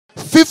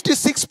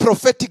56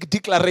 prophetic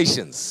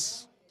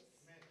declarations.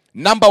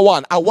 Number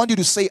 1, I want you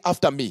to say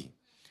after me,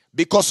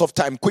 because of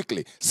time,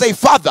 quickly. Say,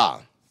 Father,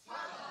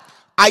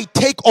 I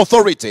take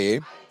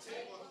authority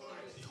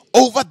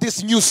over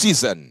this new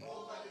season.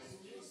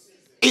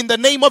 In the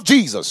name of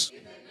Jesus.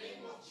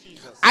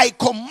 I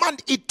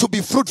command it to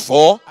be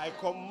fruitful. I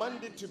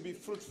command it to be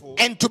fruitful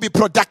and to be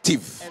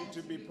productive. And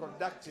to be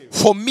productive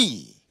for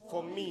me.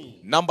 For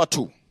me. Number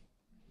 2.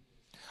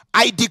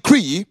 I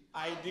decree.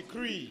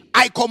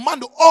 I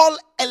command all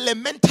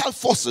elemental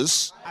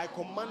forces. I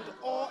command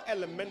all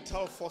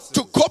elemental forces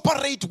to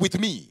cooperate with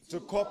me. To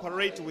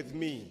cooperate with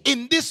me.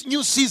 In this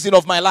new season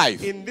of my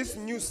life. In this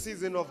new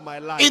season of my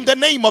life. In the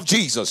name of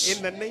Jesus.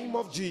 In the name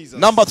of Jesus.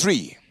 Number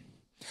 3.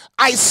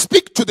 I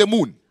speak to the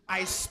moon.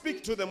 I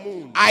speak to the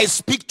moon. I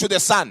speak to the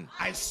sun.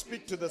 I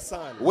speak to the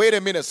sun. Wait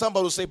a minute.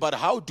 Somebody will say, but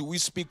how do we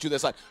speak to the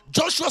sun?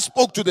 Joshua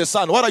spoke to the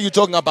sun. What are you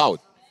talking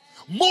about?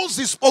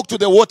 Moses spoke to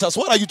the waters.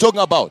 What are you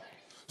talking about?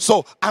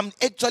 So I'm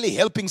actually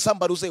helping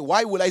somebody who say,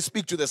 why will I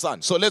speak to the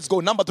sun? So let's go.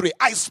 Number 3.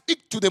 I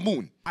speak to the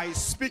moon. I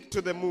speak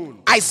to the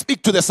moon. I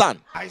speak to the sun.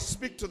 I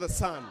speak to the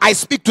sun. I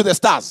speak to the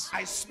stars.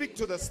 I speak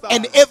to the stars.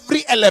 And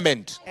every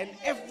element. And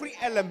every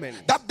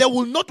element. That they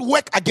will not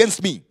work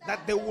against me.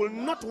 That they will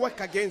not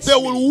work against me.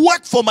 They me. will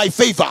work for my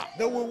favor.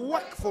 They will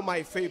work for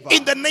my favor.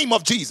 In the name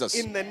of Jesus.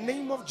 In the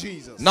name of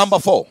Jesus. Number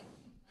 4.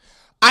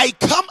 I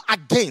come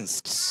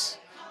against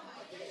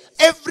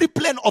every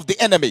plan of the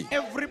enemy.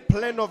 Every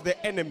plan of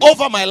the enemy.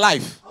 Over my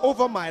life.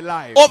 Over my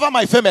life. Over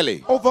my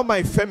family. Over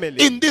my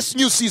family. In this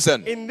new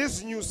season. In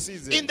this new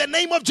season. In the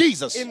name of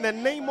Jesus. In the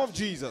name of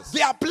Jesus.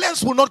 Their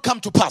plans will not come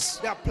to pass.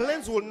 Their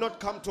plans will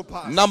not come to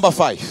pass. Number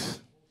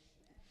 5.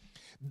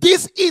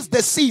 This is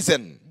the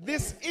season.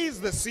 This is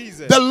the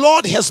season the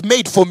Lord has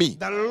made for me.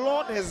 The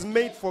Lord has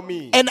made for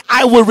me. And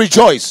I will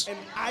rejoice. And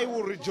I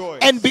will rejoice.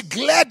 And be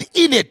glad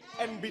in it.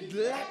 And be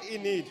glad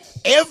in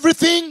it.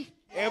 Everything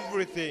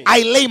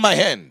I lay my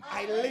hand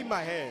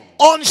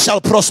on shall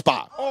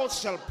prosper. All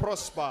shall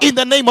prosper. In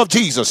the name of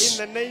Jesus.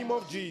 In the name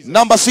of Jesus.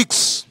 Number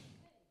 6.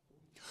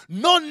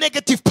 No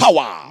negative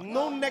power.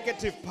 No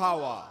negative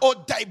power. Or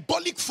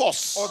diabolic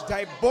force. Or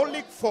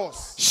diabolic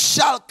force.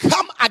 Shall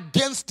come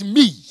against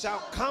me. Shall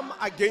come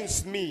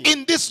against me.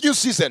 In this new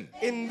season.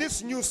 In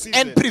this new season.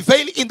 And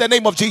prevail in the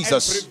name of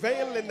Jesus. And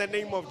prevail in the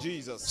name of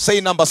Jesus.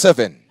 Say number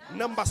 7.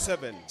 Number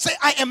 7. Say,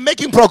 I am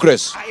making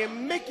progress. I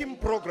am making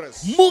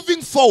progress.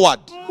 Moving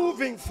forward.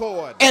 Moving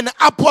forward. And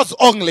upwards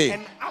only.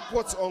 And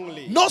upwards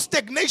only. No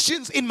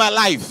stagnations in my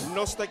life.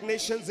 No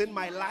stagnations in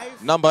my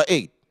life. Number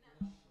 8.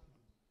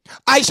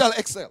 I shall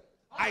excel.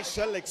 I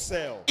shall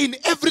excel. In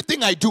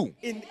everything I do.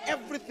 In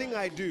everything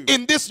I do.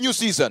 In this new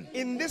season.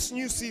 In this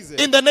new season.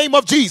 In the name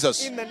of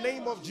Jesus. In the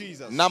name of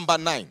Jesus. Number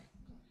 9.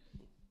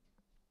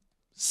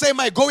 Say,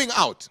 my going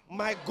out.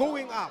 My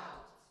going up.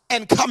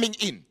 And coming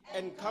in.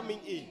 And coming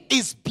in.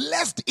 Is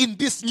blessed in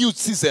this new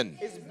season.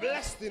 Is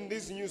blessed in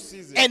this new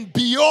season. And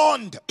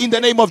beyond in the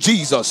name of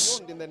Jesus.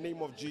 Beyond in the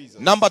name of Jesus.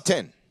 Number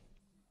 10.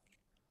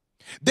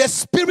 The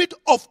spirit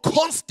of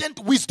constant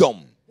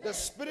wisdom. The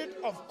spirit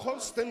of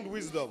constant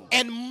wisdom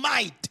and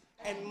might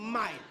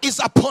is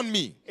upon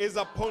me. Is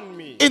upon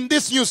me in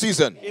this new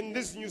season. In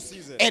this new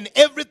season. And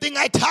everything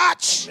I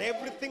touch. And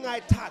everything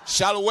I touch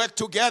shall work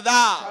together.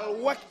 Shall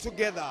work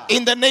together.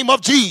 In the name of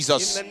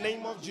Jesus. In the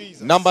name of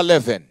Jesus. Number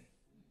 11.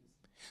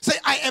 Say,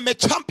 I am a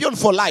champion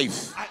for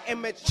life. I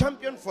am a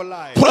champion for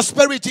life.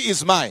 Prosperity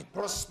is mine.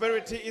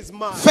 Prosperity is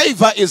mine.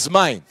 Favor is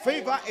mine.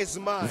 Favor is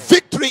mine.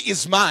 Victory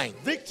is mine.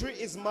 Victory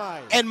is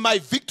mine. And my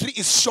victory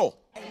is sure.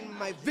 And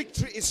my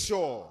victory is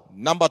sure.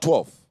 Number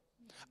 12.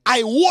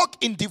 I walk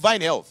in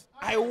divine health.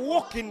 I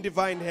walk in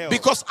divine health.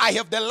 Because I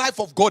have the life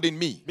of God in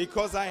me.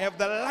 Because I have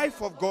the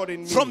life of God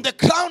in me. From the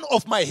crown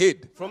of my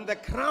head. From the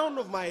crown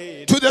of my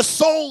head. To the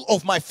sole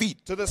of my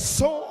feet. To the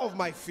sole of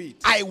my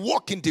feet. I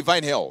walk in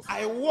divine health.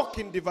 I walk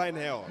in divine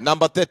health.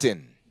 Number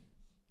 13.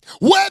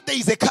 Where there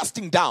is a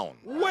casting down.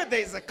 Where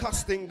there is a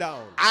casting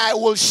down. I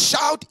will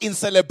shout in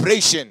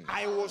celebration.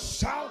 I will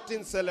shout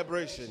in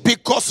celebration.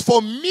 Because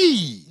for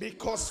me.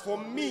 Because for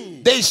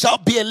me. There shall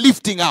be a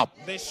lifting up.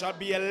 There shall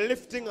be a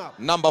lifting up.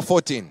 Number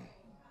 14.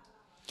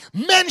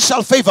 Men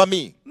shall favor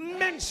me.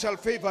 Men shall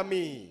favor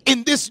me.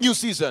 In this new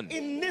season.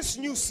 In this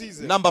new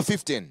season. Number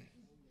 15.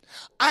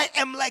 I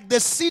am like the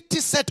city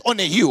set on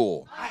a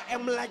hill. I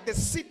am like the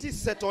city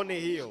set on a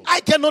hill. I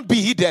cannot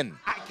be hidden.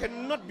 I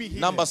cannot be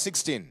hidden. Number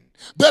 16.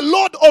 The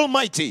Lord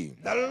Almighty.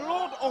 The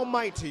Lord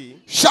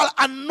Almighty. Shall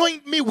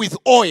anoint me with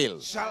oil.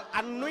 Shall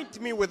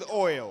anoint me with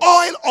oil.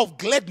 Oil of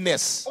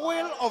gladness.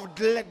 Oil of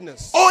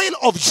gladness. Oil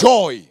of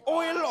joy.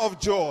 Oil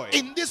of joy.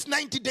 In this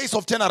 90 days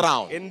of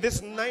turnaround. In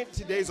this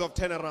 90 days of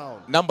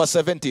turnaround. Number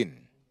 17.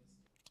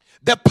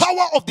 The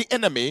power of the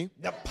enemy.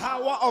 The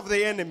power of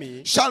the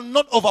enemy. Shall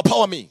not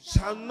overpower me.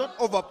 Shall not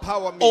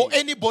overpower me. Or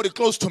anybody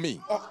close to me.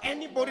 Or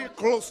anybody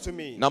close to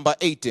me. Number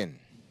 18.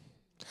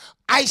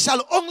 I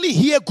shall only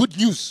hear good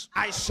news.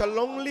 I shall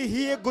only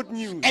hear good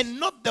news. And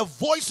not the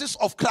voices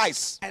of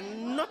Christ.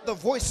 And not the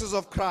voices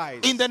of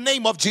Christ. In the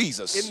name of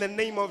Jesus. In the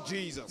name of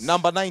Jesus.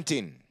 Number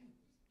 19.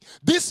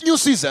 This new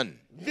season.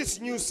 This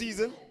new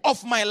season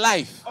of my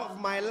life of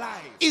my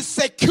life is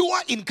secure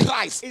in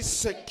Christ. is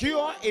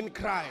secure in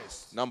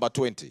Christ. Number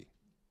 20.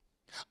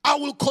 I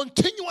will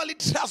continually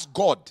trust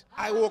God.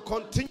 I will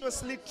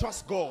continuously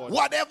trust God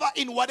Whatever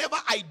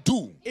I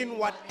do in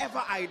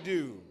whatever I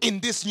do in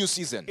this new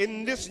season.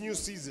 in this new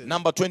season.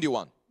 Number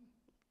 21.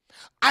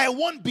 I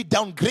won't be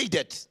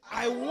downgraded.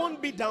 I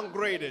won't be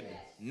downgraded.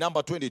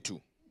 Number 22.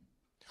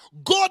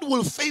 God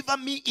will favor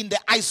me in the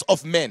eyes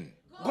of men.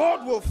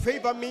 God will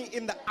favor me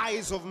in the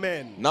eyes of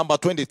men. Number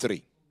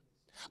 23.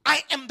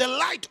 I am the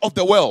light of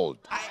the world.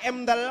 I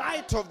am the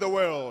light of the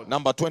world.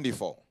 Number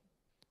 24.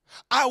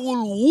 I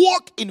will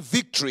walk in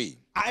victory.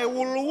 I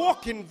will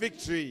walk in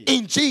victory.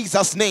 In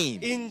Jesus'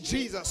 name. In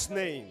Jesus'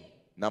 name.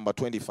 Number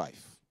 25.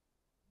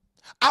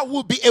 I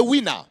will be a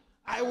winner.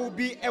 I will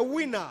be a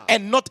winner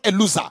And not a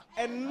loser.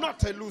 and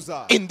not a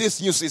loser In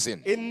this new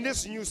season. in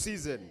this new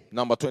season.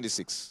 Number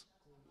 26.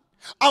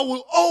 I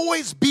will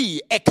always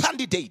be a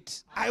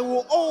candidate I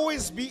will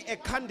always be a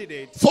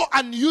candidate for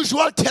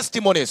unusual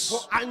testimonies for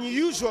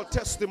unusual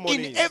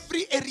testimonies in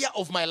every area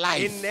of my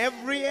life. in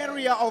every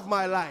area of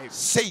my life.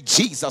 Say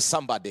Jesus,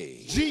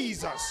 somebody.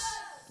 Jesus.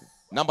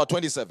 Number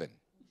 27.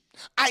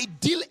 I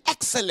deal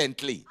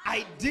excellently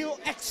I deal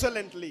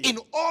excellently in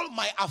all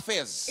my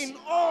affairs. in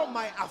all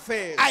my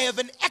affairs. I have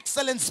an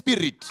excellent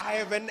spirit. I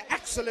have an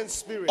excellent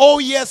spirit. Oh,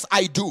 yes,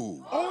 I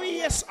do. Oh,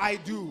 yes, I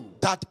do.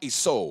 That is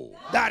so.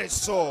 That is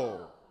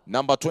so.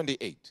 Number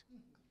 28.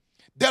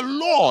 The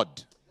Lord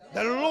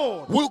The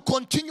Lord will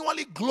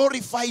continually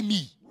glorify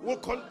me will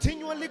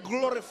continually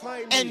glorify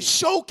me and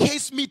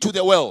showcase me to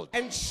the world.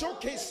 and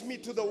showcase me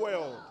to the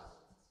world.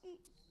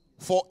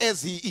 For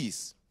as he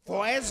is,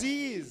 For as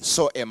he is,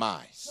 so am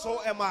I.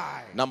 so am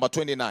I. Number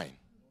 29.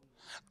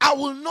 I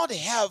will not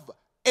have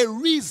a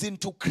reason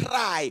to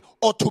cry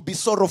or to be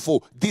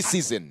sorrowful this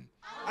season.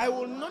 I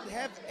will not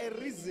have a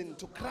reason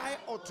to cry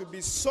or to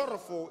be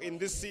sorrowful in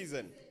this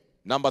season.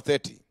 Number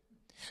 30.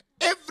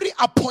 Every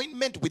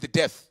appointment with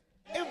death,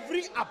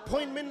 Every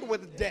appointment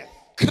with death,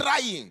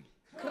 crying,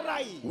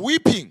 crying,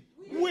 weeping,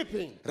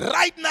 weeping,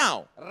 right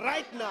now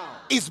right now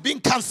is being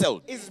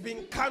cancelled is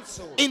being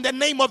cancelled in the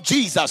name of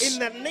Jesus. in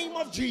the name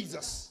of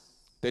Jesus.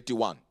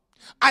 31.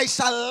 I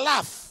shall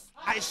laugh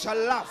I shall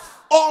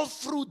laugh all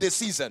through the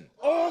season.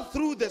 all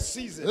through the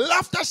season.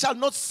 Laughter shall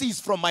not cease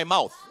from my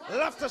mouth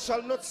Laughter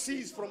shall not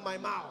cease from my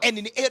mouth and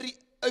in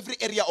every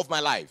area of my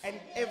life. and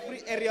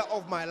every area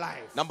of my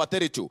life. Number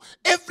 32.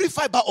 Every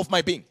fiber of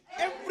my being,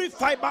 Every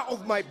fiber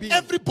of my being,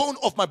 every bone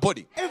of my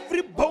body,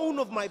 every bone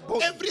of my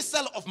body, every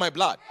cell of my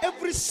blood.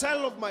 every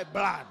cell of my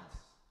blood.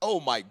 Oh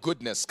my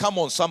goodness. Come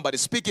on, somebody.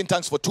 Speak in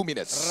tongues for 2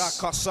 minutes.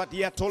 For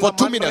For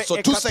 2 minutes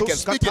or 2 seconds,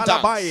 speak in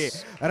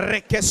tongues.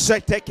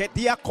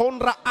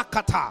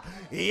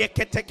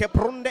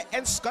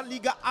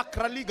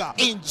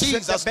 In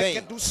Jesus'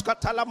 name.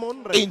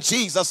 In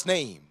Jesus'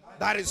 name.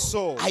 That is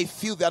so. I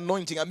feel the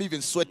anointing. I'm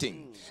even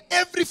sweating.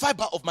 Every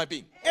fiber of my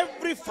being.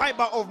 Every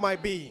fiber of my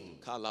being.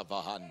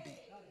 Kalavahandi.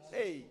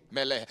 Hey.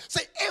 Mele.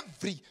 Say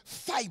every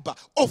fiber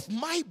of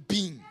my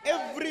being.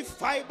 Every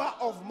fiber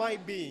of my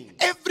being.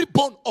 Every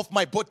bone of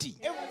my body.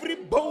 Every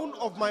bone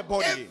of my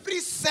body. Every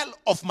cell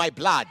of my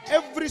blood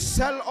Every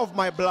cell of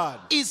my blood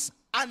is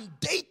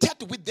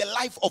undated with the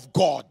life of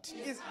God.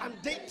 is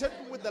undated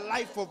with the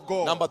life of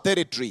God. Number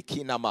 33.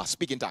 Kinama.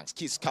 Speak in tongues.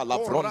 Kis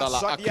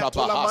kalavrondala Number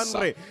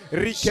akrabahasa.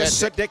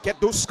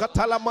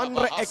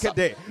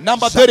 33.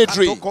 Number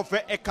 33.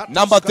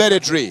 Number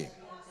 33.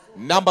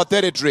 Number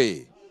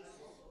 33.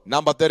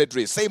 Number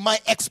 33. Say, my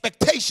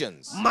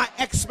expectations My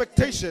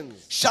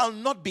expectations shall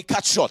not be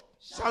cut short.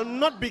 shall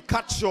not be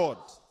cut short.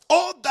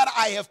 All that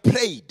I have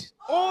prayed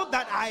All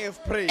that I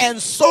have prayed and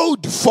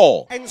sowed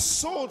for and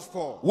sold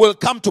for will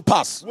come to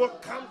pass will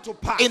come to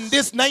pass in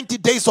this 90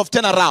 days of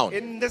turnaround.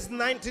 in this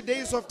 90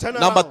 days of turnaround.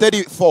 Number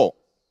 34.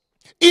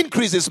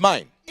 Increase is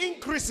mine.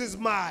 Increase is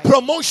mine.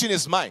 Promotion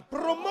is mine.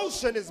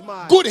 Promotion is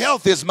mine. Good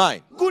health is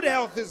mine. Good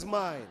health is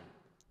mine.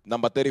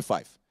 Number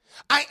 35.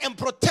 I am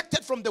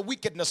protected from the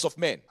wickedness of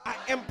men. I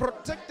am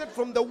protected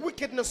from the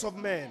wickedness of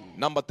men.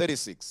 Number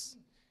 36.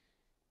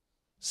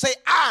 Say,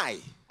 I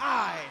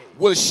I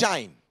will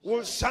shine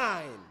will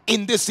shine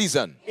in this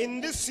season.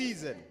 in this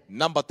season.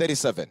 Number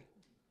 37.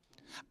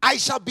 I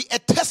shall be a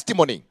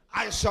testimony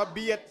I shall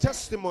be a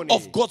testimony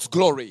of God's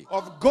glory.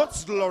 of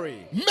God's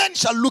glory. Men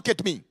shall look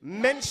at me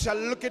Men shall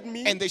look at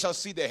me and they shall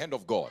see the hand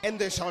of God. and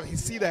they shall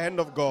see the hand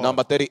of God.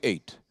 Number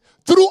 38.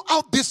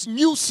 Throughout this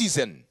new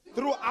season,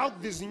 Throughout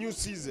this new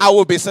season, I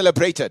will be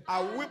celebrated.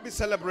 I will be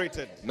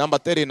celebrated. Number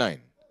 39.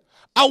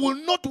 I will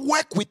not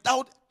work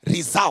without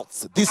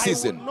results this I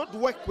season. will not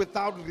work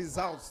without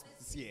results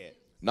this year.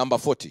 Number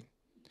 40.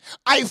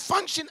 I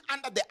function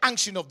under the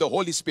unction of the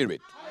Holy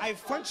Spirit. I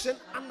function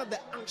under the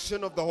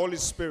unction of the Holy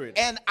Spirit.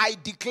 And I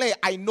declare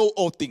I know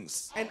all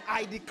things. And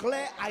I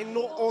declare I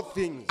know all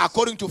things.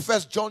 According to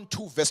 1 John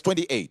 2 verse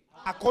 28.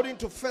 According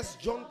to 1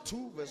 John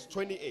 2 verse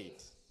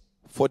 28.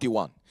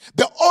 41.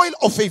 The oil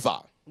of favor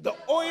The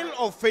oil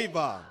of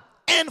favor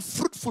and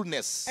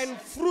fruitfulness and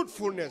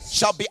fruitfulness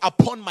shall be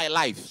upon my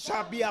life.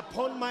 shall be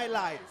upon my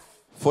life.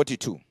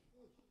 42.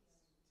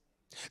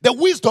 The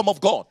wisdom of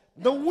God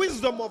The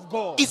wisdom of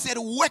God is at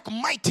work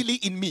mightily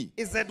in me.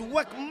 is at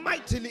work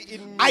mightily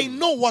in me. I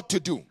know what to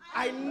do.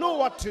 I know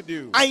what to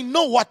do. I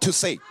know what to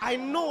say. I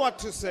know what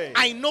to say.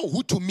 I know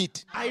who to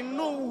meet. I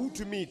know who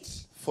to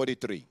meet.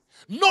 43.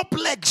 No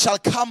plague shall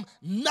come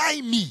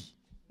nigh me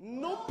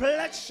No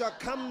plague shall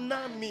come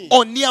near me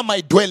or near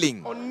my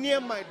dwelling or near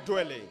my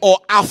dwelling or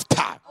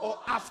after. or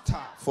after.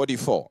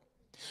 44.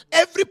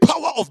 Every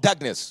power of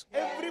darkness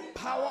Every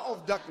power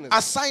of darkness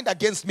assigned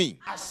against me,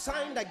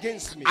 assigned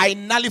against me, I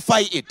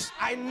nullify it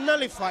I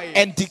nullify it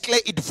and declare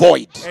it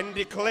void. and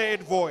declare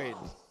it void.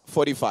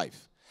 45.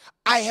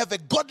 I have a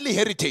godly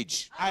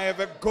heritage. I have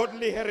a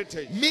godly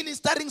heritage.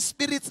 Ministering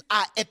spirits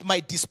are at my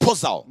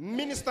disposal,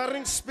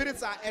 Ministering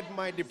spirits are at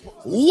my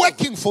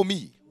working for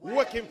me.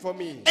 working for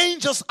me.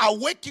 Angels are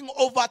working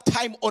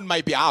overtime on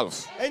my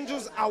behalf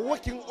Angels are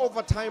working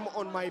overtime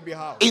on my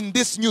behalf in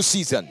this new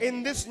season.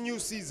 in this new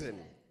season.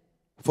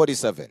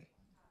 47.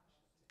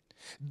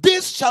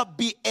 This shall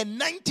be a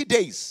 90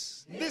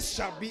 days This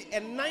shall be a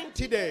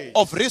 90 days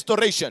of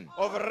restoration,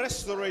 of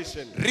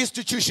restoration,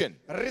 restitution,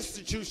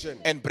 restitution,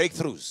 and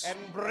breakthroughs. and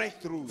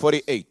breakthrough.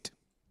 48.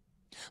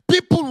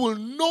 People will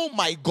know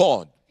my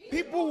God,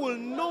 People will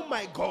know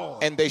my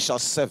God and they shall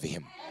serve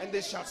him. and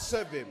they shall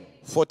serve him.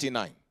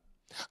 49.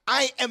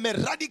 I am a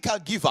radical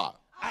giver.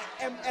 I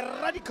am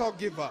a radical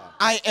giver.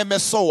 I am a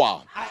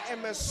sower. I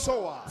am a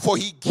sower. For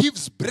he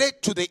gives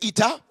bread to the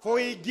eater, For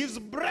he gives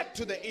bread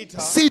to the eater,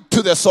 seed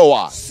to the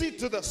sower. seed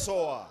to the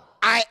sower.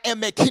 I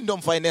am a kingdom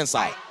financer.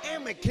 I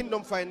am a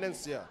kingdom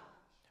financier.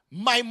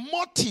 My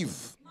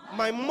motive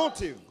My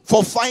motive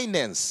for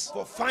finance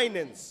for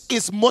finance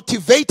is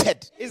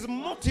motivated is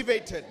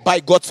motivated by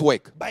God's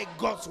work. by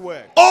God's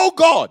word. Oh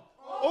God,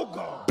 Oh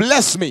God,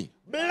 bless me.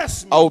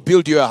 bless me. I will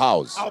build you a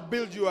house. I'll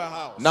build you a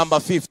house. Number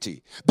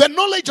 50. The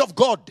knowledge of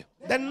God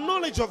The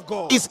knowledge of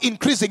God is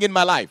increasing in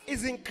my life.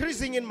 is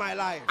increasing in my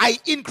life. I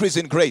increase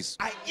in grace,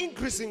 I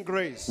increase in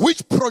grace,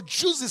 which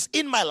produces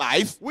in my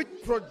life which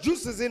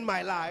produces in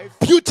my life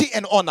beauty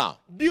and honor.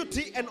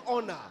 beauty and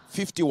honor.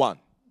 51.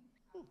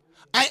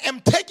 I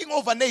am taking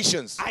over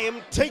nations I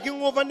am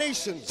taking over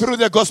nations through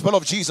the gospel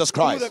of Jesus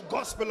through Christ. the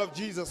gospel of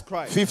Jesus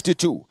Christ.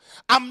 52.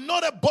 I'm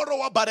not a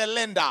borrower but a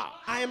lender.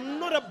 I am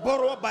not a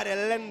borrower but a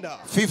lender.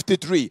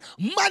 53.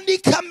 Money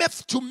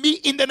cometh to me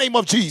in the name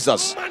of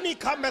Jesus. Money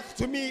cometh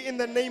to me in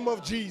the name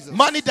of Jesus.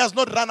 Money does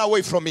not run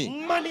away from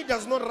me. Money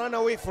does not run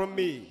away from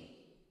me.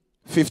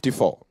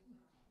 54.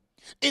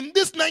 In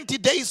this 90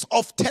 days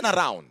of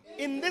turnaround,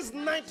 In this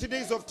 90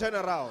 days of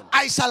turnaround,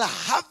 I shall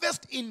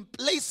harvest in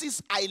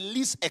places I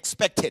least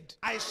expected.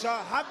 I shall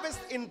harvest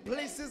in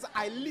places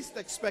I least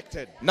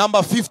expected.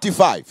 Number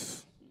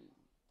 55.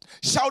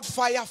 Shout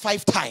fire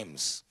 5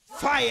 times.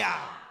 Fire,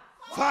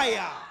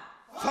 fire,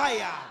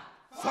 fire,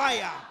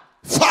 fire.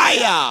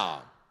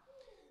 Fire.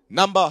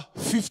 Number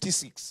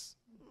 56.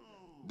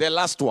 The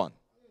last one.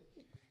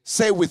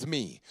 Say with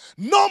me.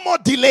 No more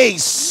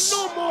delays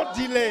No more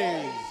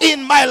delays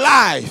in my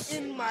life.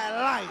 in my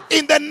life.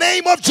 In the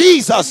name of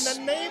Jesus.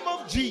 In the name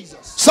of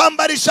Jesus.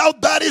 Somebody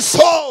shout, that is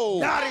so.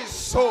 That is